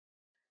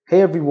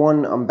Hey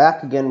everyone, I'm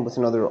back again with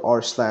another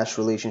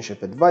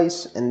r/relationship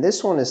advice, and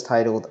this one is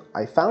titled,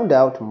 I found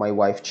out my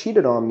wife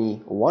cheated on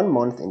me 1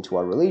 month into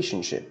our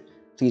relationship.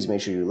 Please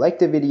make sure you like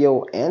the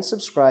video and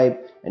subscribe,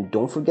 and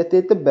don't forget to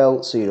hit the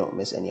bell so you don't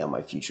miss any of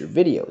my future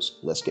videos.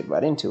 Let's get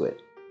right into it.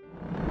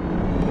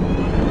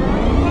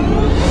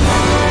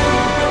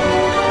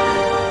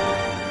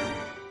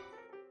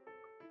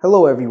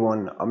 Hello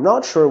everyone, I'm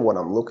not sure what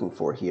I'm looking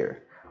for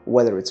here,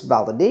 whether it's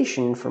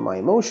validation for my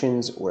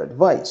emotions or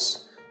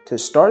advice. To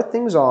start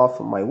things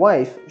off, my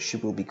wife, she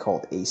will be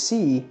called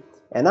AC,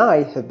 and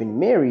I have been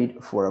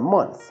married for a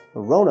month.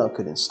 Rona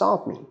couldn't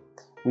stop me.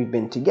 We've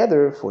been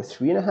together for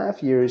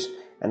 3.5 years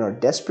and are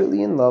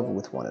desperately in love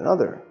with one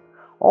another.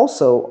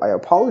 Also, I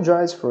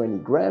apologize for any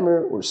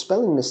grammar or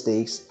spelling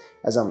mistakes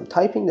as I'm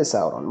typing this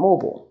out on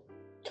mobile.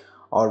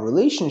 Our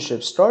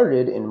relationship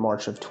started in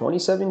March of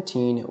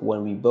 2017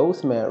 when we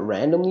both met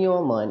randomly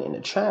online in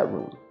a chat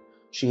room.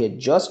 She had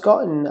just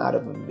gotten out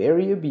of a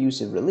very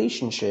abusive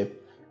relationship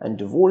and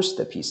divorced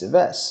a piece of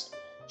S.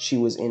 She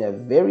was in a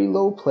very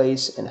low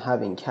place and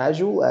having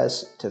casual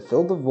S to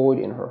fill the void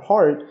in her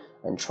heart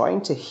and trying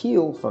to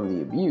heal from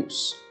the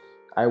abuse.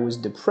 I was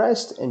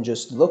depressed and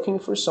just looking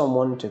for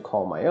someone to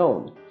call my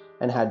own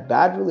and had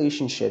bad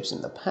relationships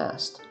in the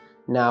past.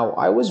 Now,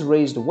 I was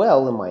raised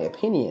well in my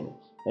opinion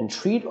and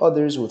treat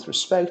others with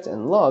respect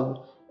and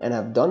love and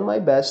have done my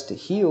best to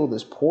heal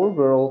this poor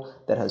girl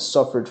that has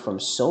suffered from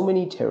so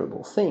many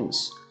terrible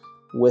things.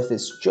 With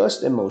its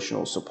just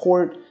emotional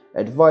support,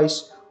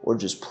 advice, or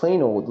just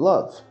plain old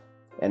love.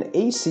 And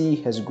AC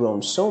has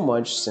grown so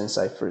much since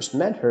I first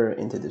met her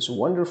into this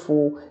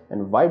wonderful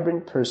and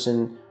vibrant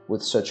person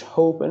with such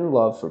hope and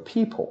love for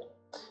people.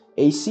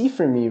 AC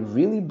for me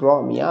really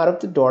brought me out of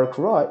the dark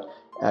rut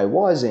I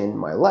was in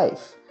my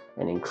life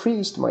and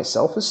increased my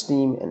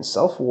self-esteem and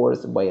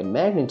self-worth by a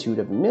magnitude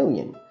of a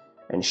million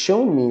and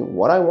shown me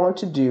what I want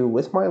to do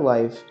with my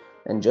life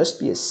and just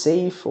be a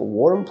safe,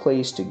 warm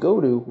place to go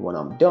to when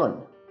I'm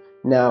done.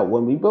 Now,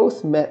 when we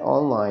both met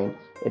online,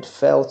 it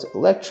felt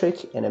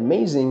electric and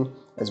amazing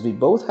as we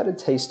both had a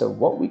taste of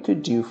what we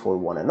could do for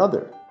one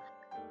another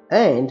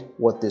and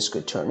what this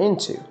could turn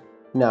into.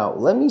 Now,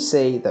 let me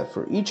say that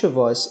for each of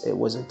us, it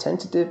was a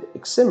tentative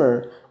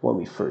simmer when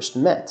we first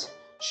met.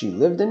 She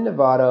lived in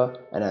Nevada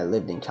and I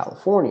lived in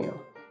California.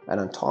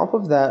 And on top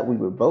of that, we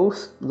were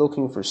both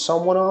looking for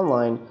someone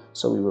online,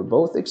 so we were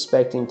both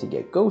expecting to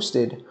get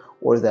ghosted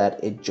or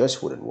that it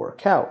just wouldn't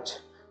work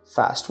out.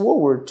 Fast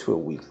forward to a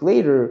week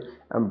later,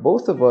 and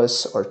both of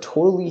us are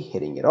totally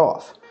hitting it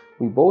off.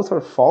 We both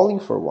are falling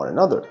for one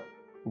another.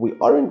 We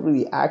aren't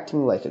really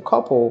acting like a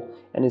couple,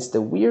 and it's the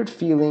weird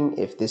feeling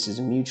if this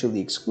is mutually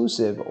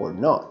exclusive or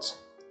not.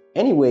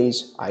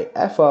 Anyways, I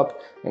F up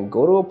and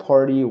go to a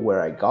party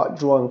where I got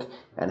drunk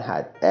and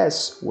had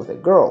S with a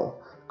girl.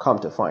 Come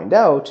to find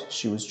out,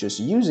 she was just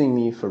using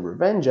me for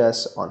revenge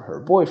S on her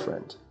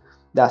boyfriend.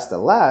 That's the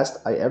last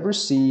I ever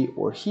see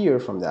or hear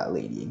from that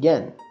lady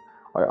again.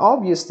 I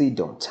obviously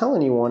don't tell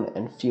anyone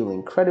and feel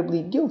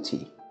incredibly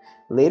guilty.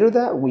 Later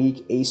that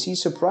week, AC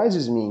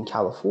surprises me in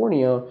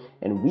California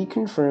and we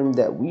confirm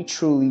that we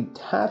truly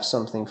have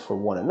something for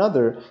one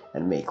another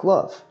and make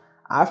love.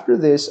 After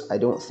this, I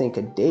don't think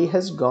a day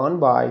has gone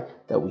by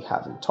that we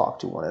haven't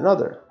talked to one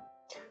another.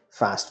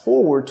 Fast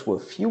forward to a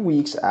few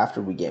weeks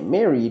after we get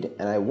married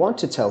and I want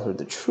to tell her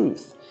the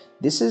truth.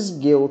 This is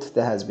guilt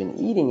that has been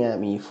eating at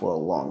me for a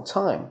long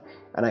time,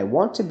 and I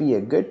want to be a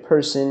good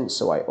person,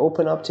 so I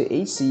open up to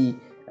AC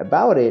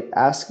about it,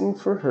 asking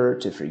for her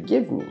to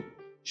forgive me.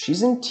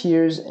 She's in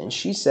tears and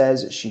she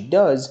says she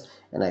does,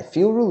 and I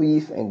feel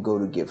relief and go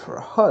to give her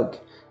a hug,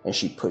 and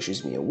she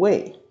pushes me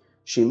away.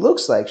 She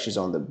looks like she's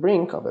on the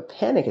brink of a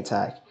panic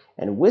attack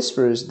and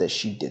whispers that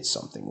she did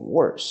something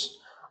worse.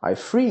 I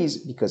freeze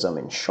because I'm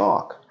in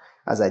shock,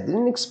 as I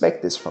didn't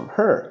expect this from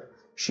her.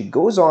 She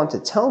goes on to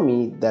tell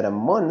me that a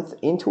month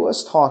into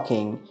us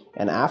talking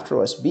and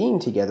after us being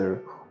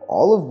together,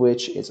 all of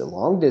which is a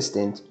long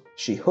distance,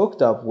 she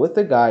hooked up with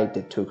a guy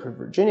that took her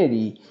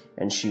virginity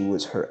and she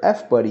was her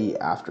F-buddy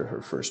after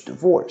her first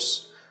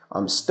divorce.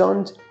 I'm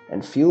stunned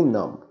and feel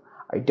numb.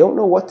 I don't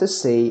know what to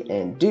say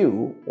and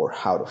do or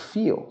how to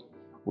feel.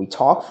 We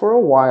talk for a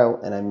while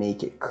and I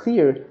make it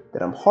clear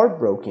that I'm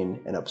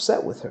heartbroken and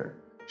upset with her.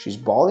 She's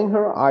bawling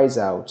her eyes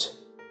out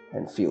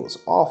and feels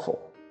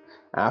awful.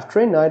 After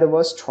a night of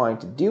us trying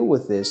to deal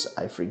with this,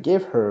 I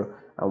forgive her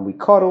and we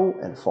cuddle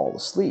and fall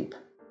asleep.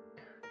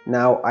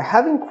 Now, I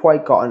haven't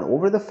quite gotten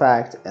over the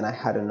fact and I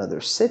had another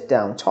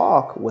sit-down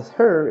talk with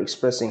her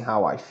expressing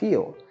how I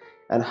feel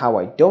and how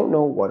I don't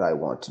know what I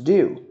want to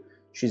do.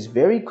 She's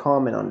very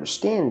calm and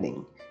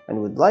understanding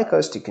and would like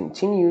us to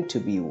continue to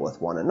be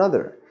with one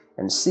another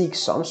and seek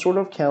some sort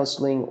of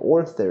counseling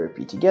or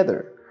therapy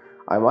together.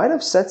 I might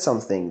have said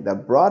something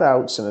that brought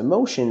out some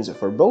emotions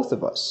for both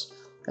of us,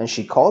 and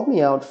she called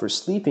me out for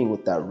sleeping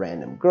with that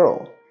random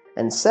girl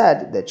and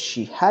said that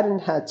she hadn't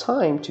had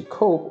time to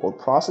cope or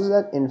process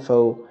that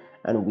info,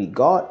 and we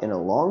got in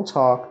a long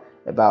talk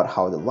about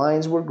how the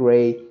lines were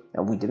gray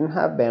and we didn't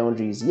have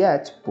boundaries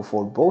yet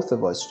before both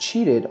of us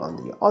cheated on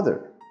the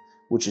other,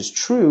 which is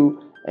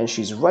true, and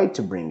she's right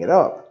to bring it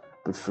up.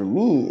 But for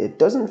me, it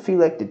doesn't feel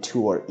like the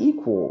two are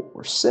equal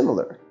or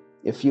similar.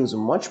 It feels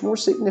much more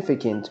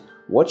significant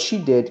what she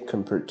did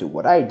compared to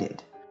what I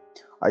did.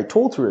 I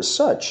told her as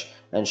such,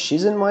 and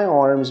she's in my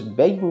arms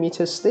begging me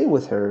to stay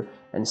with her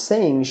and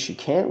saying she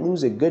can't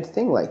lose a good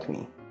thing like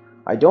me.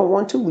 I don't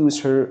want to lose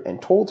her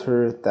and told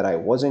her that I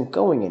wasn't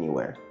going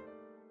anywhere.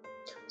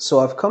 So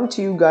I've come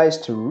to you guys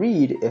to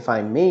read if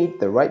I made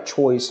the right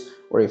choice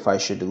or if I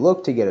should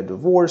look to get a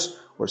divorce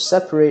or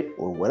separate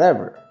or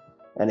whatever.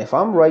 And if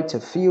I'm right to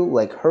feel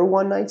like her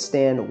one night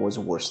stand was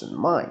worse than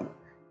mine.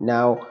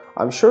 Now,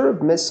 I'm sure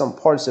I've missed some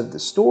parts of the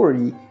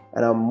story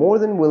and I'm more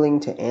than willing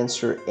to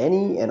answer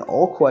any and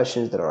all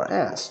questions that are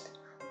asked.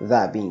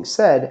 That being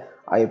said,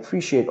 I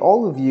appreciate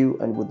all of you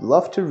and would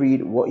love to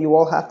read what you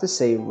all have to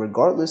say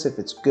regardless if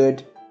it's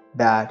good,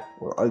 bad,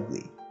 or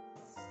ugly.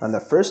 And the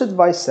first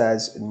advice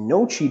says,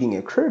 no cheating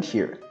occurred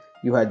here.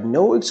 You had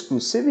no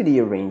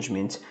exclusivity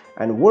arrangement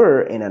and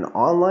were in an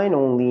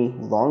online-only,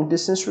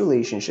 long-distance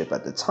relationship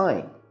at the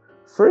time.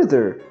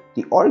 Further,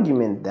 the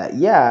argument that,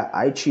 yeah,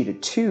 I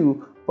cheated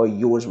too, but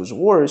yours was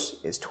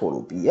worse is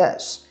total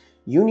BS.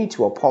 You need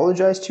to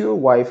apologize to your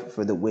wife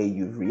for the way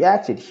you've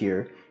reacted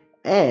here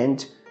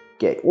and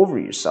get over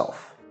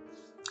yourself.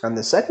 And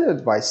the second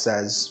advice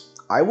says,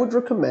 I would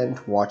recommend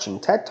watching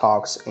TED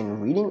Talks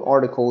and reading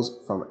articles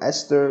from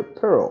Esther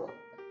Perel.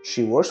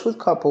 She works with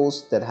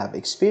couples that have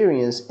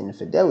experienced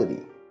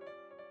infidelity.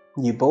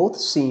 You both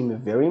seem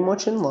very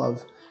much in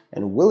love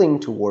and willing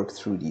to work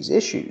through these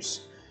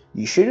issues.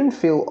 You shouldn't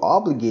feel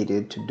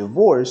obligated to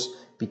divorce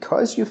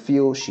because you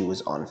feel she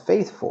was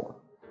unfaithful.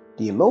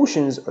 The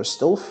emotions are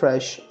still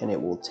fresh and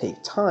it will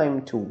take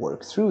time to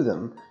work through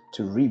them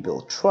to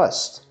rebuild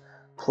trust.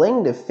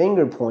 Playing the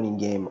finger-pointing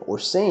game or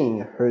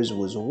saying hers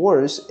was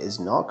worse is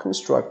not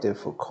constructive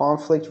for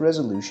conflict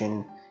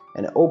resolution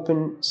and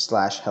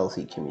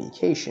open/healthy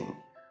communication.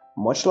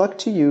 Much luck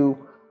to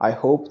you. I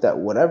hope that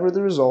whatever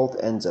the result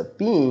ends up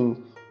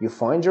being, you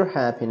find your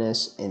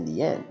happiness in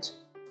the end.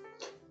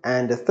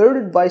 And the third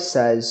advice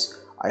says,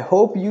 I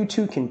hope you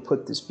two can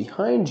put this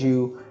behind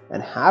you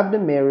and have the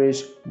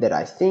marriage that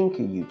I think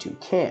you two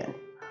can.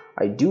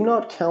 I do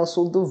not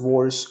counsel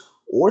divorce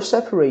or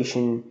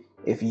separation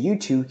if you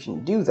two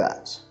can do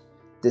that.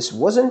 This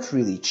wasn't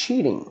really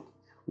cheating.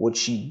 What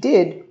she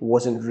did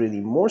wasn't really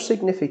more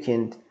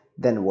significant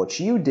than what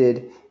you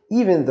did,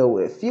 even though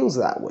it feels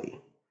that way.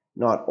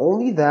 Not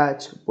only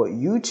that, but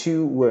you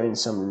two were in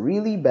some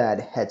really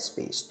bad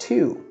headspace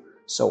too.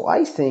 So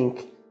I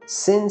think,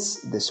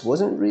 since this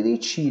wasn't really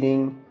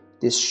cheating,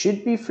 this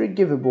should be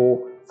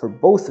forgivable for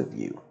both of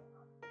you.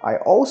 I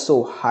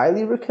also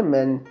highly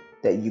recommend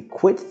that you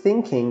quit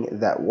thinking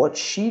that what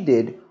she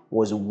did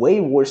was way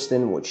worse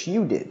than what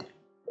you did.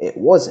 It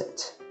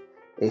wasn't.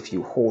 If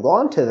you hold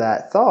on to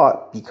that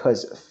thought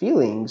because of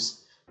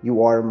feelings,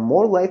 you are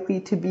more likely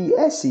to be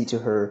SE to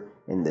her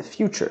in the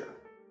future.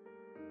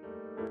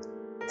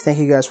 Thank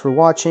you guys for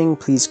watching.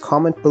 Please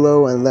comment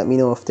below and let me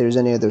know if there's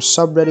any other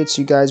subreddits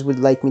you guys would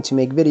like me to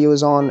make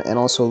videos on, and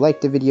also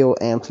like the video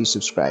and please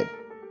subscribe.